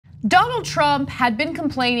Donald Trump had been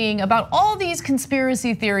complaining about all these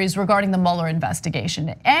conspiracy theories regarding the Mueller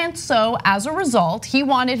investigation. And so as a result, he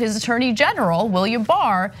wanted his Attorney General, William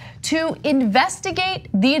Barr, to investigate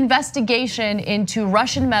the investigation into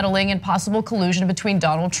Russian meddling and possible collusion between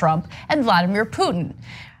Donald Trump and Vladimir Putin.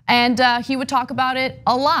 And he would talk about it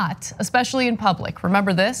a lot, especially in public.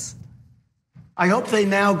 Remember this? I hope they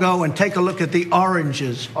now go and take a look at the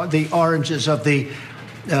oranges of the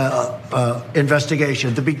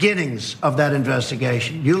investigation, the beginnings of that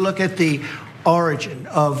investigation. You look at the origin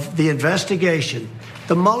of the investigation.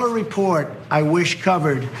 The Mueller report, I wish,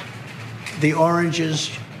 covered the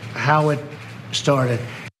oranges, how it started.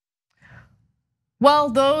 Well,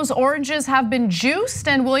 those oranges have been juiced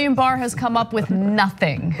and William Barr has come up with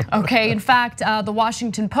nothing, okay? In fact, the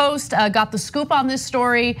Washington Post got the scoop on this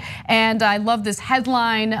story and I love this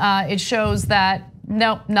headline. It shows that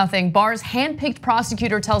no, nothing. Barr's handpicked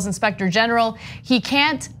prosecutor tells Inspector General he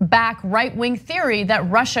can't back right-wing theory that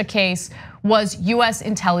Russia case was US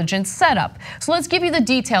intelligence setup. So let's give you the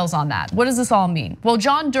details on that. What does this all mean? Well,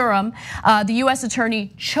 John Durham, the US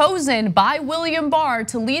attorney chosen by William Barr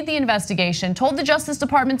to lead the investigation, told the Justice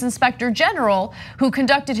Department's Inspector General, who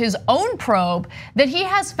conducted his own probe, that he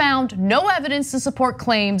has found no evidence to support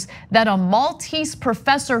claims that a Maltese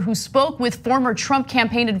professor who spoke with former Trump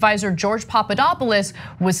campaign advisor George Papadopoulos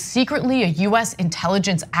was secretly a US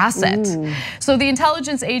intelligence asset. Ooh. So the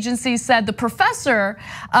intelligence agency said the professor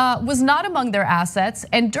was not among their assets,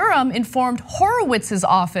 and Durham informed Horowitz's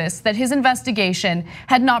office that his investigation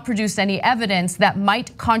had not produced any evidence that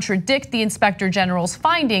might contradict the Inspector General's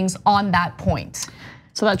findings on that point.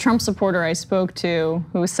 So that Trump supporter I spoke to,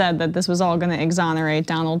 who said that this was all going to exonerate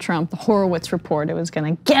Donald Trump, the Horowitz report, it was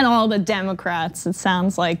going to get all the Democrats. It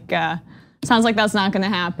sounds like that's not going to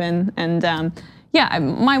happen. And yeah,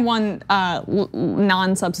 my one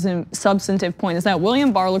non-substantive point is that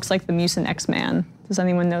William Barr looks like the Mucinex man. Does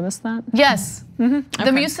anyone notice that? Yes, the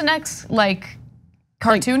Mucinex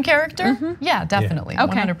cartoon character? Yeah, definitely,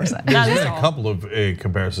 100%. There's been a couple of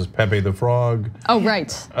comparisons, Pepe the Frog. Oh, right,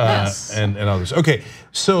 yes. And others. Okay,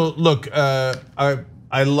 so look, I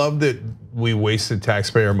love that we wasted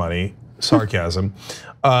taxpayer money, sarcasm,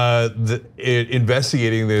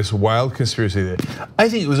 investigating this wild conspiracy. I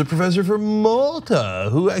think it was a professor from Malta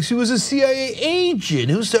who actually was a CIA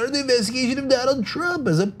agent who started the investigation of Donald Trump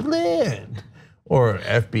as a plan. Or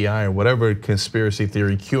FBI or whatever conspiracy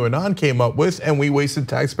theory QAnon came up with and we wasted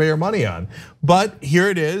taxpayer money on. But here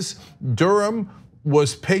it is, Durham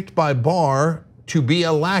was picked by Barr to be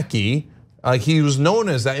a lackey. He was known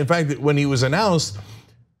as that. In fact, when he was announced,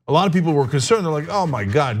 a lot of people were concerned. They're like, oh my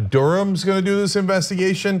God, Durham's gonna do this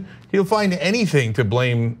investigation? He'll find anything to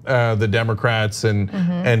blame the Democrats and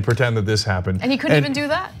pretend that this happened. And he couldn't even do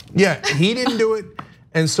that? Yeah, he didn't do it.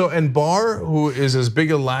 And Barr, who is as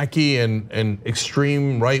big a lackey and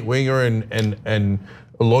extreme right winger and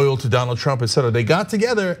loyal to Donald Trump, et cetera, they got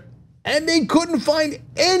together and they couldn't find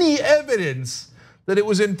any evidence that it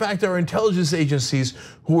was in fact our intelligence agencies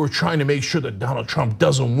who were trying to make sure that Donald Trump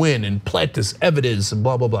doesn't win and plant this evidence and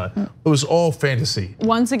blah, blah, blah. It was all fantasy.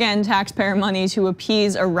 Once again, taxpayer money to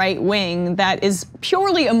appease a right wing that is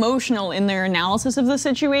purely emotional in their analysis of the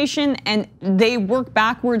situation, and they work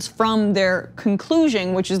backwards from their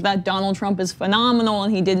conclusion, which is that Donald Trump is phenomenal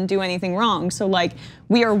and he didn't do anything wrong. So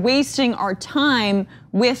we are wasting our time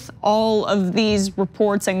with all of these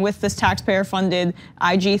reports and with this taxpayer funded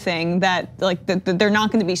IG thing that they're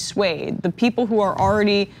not gonna be swayed. The people who are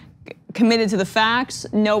already committed to the facts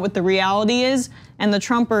know what the reality is, and the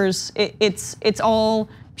Trumpers, it's all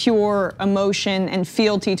pure emotion and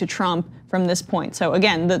fealty to Trump from this point. So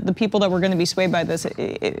again, the people that were gonna be swayed by this,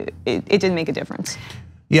 it didn't make a difference.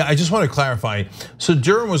 Yeah, I just want to clarify. So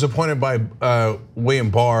Durham was appointed by William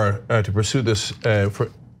Barr to pursue this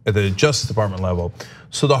at the Justice Department level.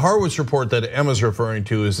 So the Horowitz report that Emma's referring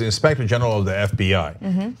to is the Inspector General of the FBI.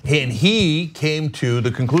 And he came to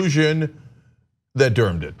the conclusion that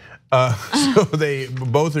Durham did. So they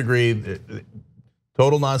both agreed,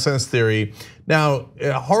 total nonsense theory. Now,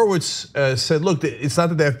 Horowitz said, look, it's not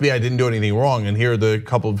that the FBI didn't do anything wrong, and here are the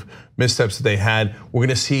couple of missteps that they had. We're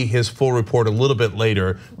gonna see his full report a little bit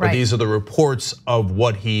later, but these are the reports of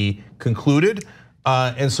what he concluded.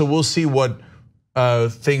 And so we'll see what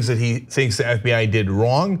things that he thinks the FBI did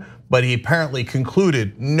wrong, but he apparently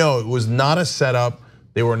concluded, no, it was not a setup.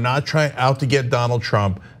 They were not trying out to get Donald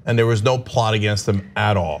Trump, and there was no plot against them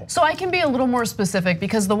at all. So I can be a little more specific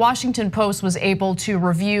because the Washington Post was able to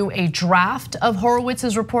review a draft of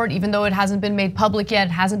Horowitz's report, even though it hasn't been made public yet,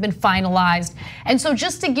 it hasn't been finalized. And so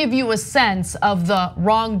just to give you a sense of the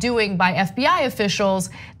wrongdoing by FBI officials,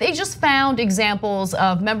 they just found examples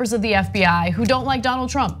of members of the FBI who don't like Donald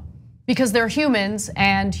Trump. because they're humans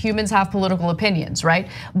and humans have political opinions, right?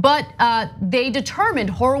 But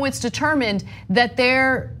Horowitz determined that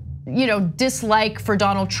their dislike for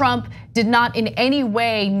Donald Trump did not in any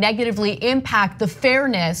way negatively impact the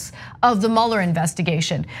fairness of the Mueller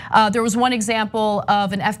investigation. There was one example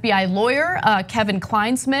of an FBI lawyer, Kevin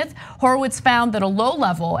Kleinsmith. Horowitz found that a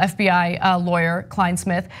low-level FBI lawyer,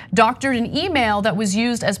 Kleinsmith, doctored an email that was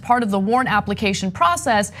used as part of the warrant application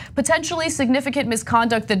process, potentially significant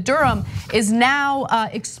misconduct that Durham is now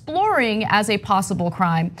exploring as a possible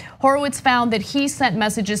crime. Horowitz found that he sent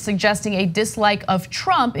messages suggesting a dislike of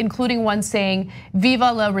Trump, including one saying,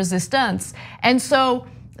 "Viva la resistance." And so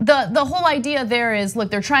the whole idea there is, look,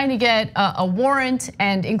 they're trying to get a warrant,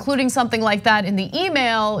 and including something like that in the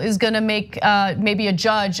email is gonna make maybe a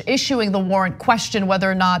judge issuing the warrant question whether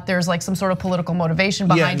or not there's like some sort of political motivation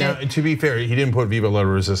behind it. Yeah, now to be fair, he didn't put "Viva la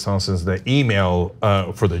resistance" as the email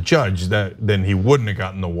for the judge, then he wouldn't have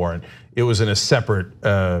gotten the warrant. It was in a separate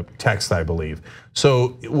text, I believe.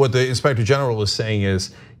 So what the Inspector General is saying is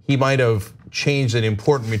he might have changed an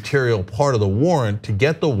important material part of the warrant to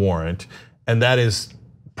get the warrant, and that is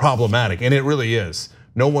problematic, and it really is.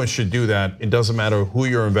 No one should do that. It doesn't matter who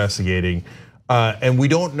you're investigating. And we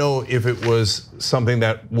don't know if it was something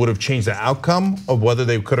that would have changed the outcome of whether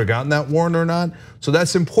they could have gotten that warrant or not. So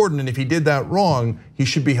that's important, and if he did that wrong, he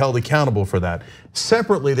should be held accountable for that.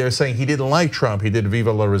 Separately, they're saying he didn't like Trump, he did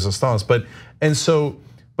 "Viva la resistance." But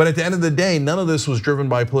at the end of the day, none of this was driven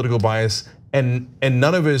by political bias, and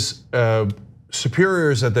none of his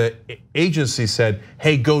superiors at the agency said,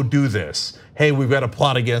 "Hey, go do this. Hey, we've got a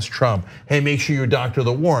plot against Trump. Hey, make sure you doctor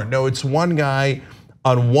the warrant." No, it's one guy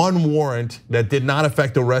on one warrant that did not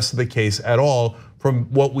affect the rest of the case at all, from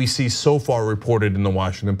what we see so far reported in the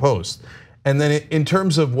Washington Post. And then in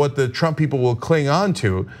terms of what the Trump people will cling on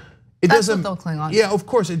to, That's what they'll cling on to. Yeah, of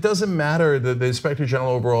course, it doesn't matter that the Inspector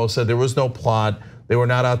General overall said there was no plot. They were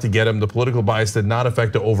not out to get him. The political bias did not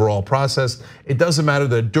affect the overall process. It doesn't matter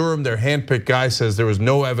that Durham, their handpicked guy, says there was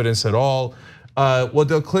no evidence at all. What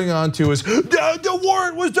they'll cling on to is the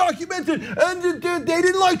warrant was documented and they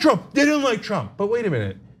didn't like Trump. They didn't like Trump. But wait a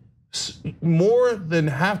minute, more than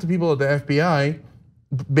half the people at the FBI,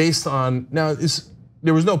 based on, now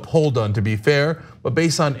there was no poll done to be fair, but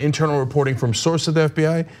based on internal reporting from sources of the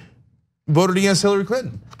FBI, voted against Hillary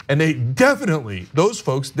Clinton. And they definitely, those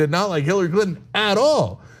folks did not like Hillary Clinton at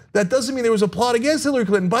all. That doesn't mean there was a plot against Hillary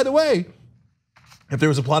Clinton. By the way, if there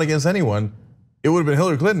was a plot against anyone, it would have been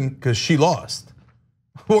Hillary Clinton because she lost.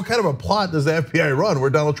 What kind of a plot does the FBI run where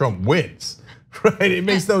Donald Trump wins? Right, it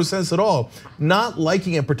makes no sense at all. Not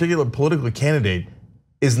liking a particular political candidate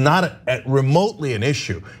is not remotely an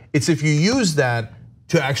issue. It's if you use that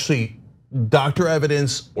to actually doctor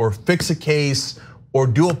evidence or fix a case or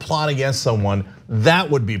do a plot against someone, that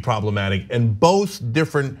would be problematic. And both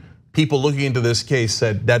different people looking into this case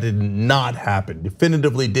said that did not happen,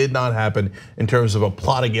 definitively did not happen in terms of a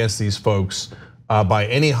plot against these folks by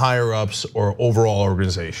any higher ups or overall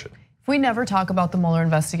organization. If we never talk about the Mueller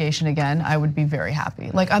investigation again, I would be very happy.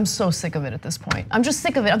 Like, I'm so sick of it at this point. I'm just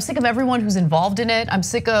sick of it. I'm sick of everyone who's involved in it. I'm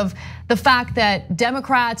sick of the fact that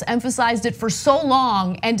Democrats emphasized it for so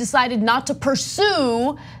long and decided not to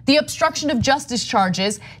pursue the obstruction of justice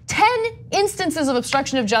charges. 10 instances of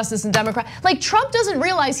obstruction of justice in Democrat. Like, Trump doesn't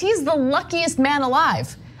realize he's the luckiest man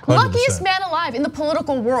alive. 100%. Luckiest man alive in the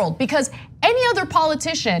political world, because any other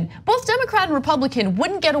politician, both Democrat and Republican,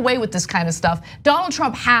 wouldn't get away with this kind of stuff. Donald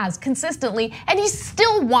Trump has consistently, and he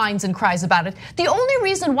still whines and cries about it. The only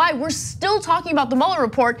reason why we're still talking about the Mueller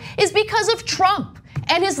report is because of Trump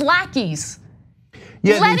and his lackeys.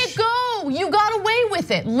 Yeah, let it go. You got away with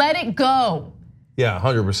it. Let it go. Yeah,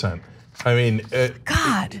 100%. I mean,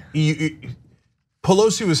 God.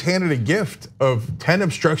 Pelosi was handed a gift of 10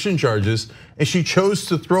 obstruction charges, and she chose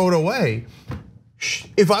to throw it away.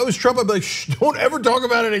 If I was Trump, I'd be like, don't ever talk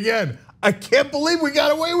about it again. I can't believe we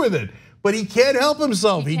got away with it. But he can't help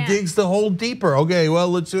himself. He digs the hole deeper. Okay, well,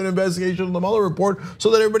 let's do an investigation of the Mueller report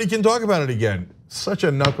so that everybody can talk about it again. Such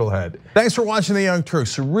a knucklehead. Thanks for watching the Young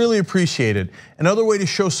Turks. Really appreciate it. Another way to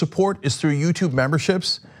show support is through YouTube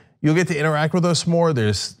memberships. You'll get to interact with us more.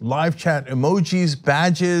 There's live chat emojis,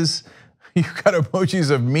 badges. You've got emojis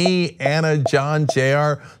of me, Anna, John,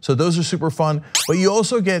 JR. So those are super fun. But you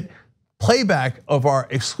also get playback of our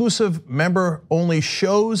exclusive member-only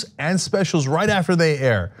shows and specials right after they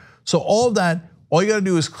air. So all of that, all you gotta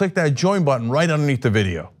do is click that join button right underneath the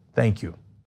video. Thank you.